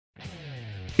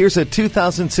Here's a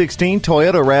 2016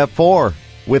 Toyota RAV4.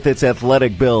 With its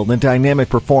athletic build and dynamic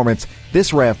performance, this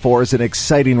RAV4 is an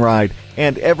exciting ride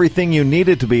and everything you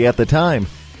needed to be at the time.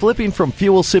 Flipping from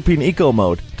fuel-sipping eco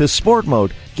mode to sport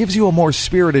mode gives you a more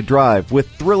spirited drive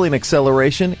with thrilling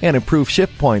acceleration and improved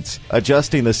shift points.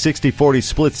 Adjusting the 60/40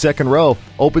 split second row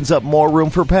opens up more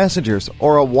room for passengers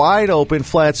or a wide open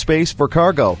flat space for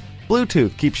cargo.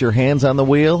 Bluetooth keeps your hands on the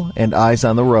wheel and eyes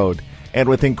on the road. And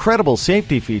with incredible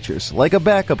safety features like a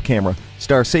backup camera,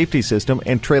 star safety system,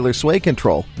 and trailer sway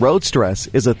control, road stress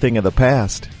is a thing of the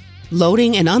past.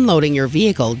 Loading and unloading your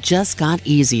vehicle just got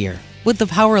easier with the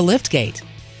power liftgate.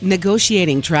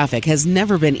 Negotiating traffic has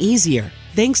never been easier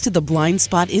thanks to the blind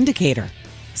spot indicator.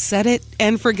 Set it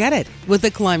and forget it with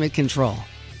the climate control.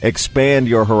 Expand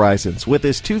your horizons with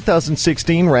this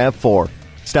 2016 RAV4.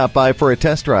 Stop by for a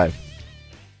test drive.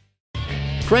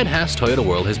 Fred Haas Toyota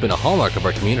World has been a hallmark of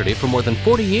our community for more than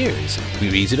 40 years.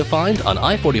 We're easy to find on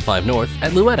I-45 North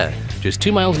at Louetta, just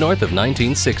 2 miles north of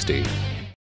 1960.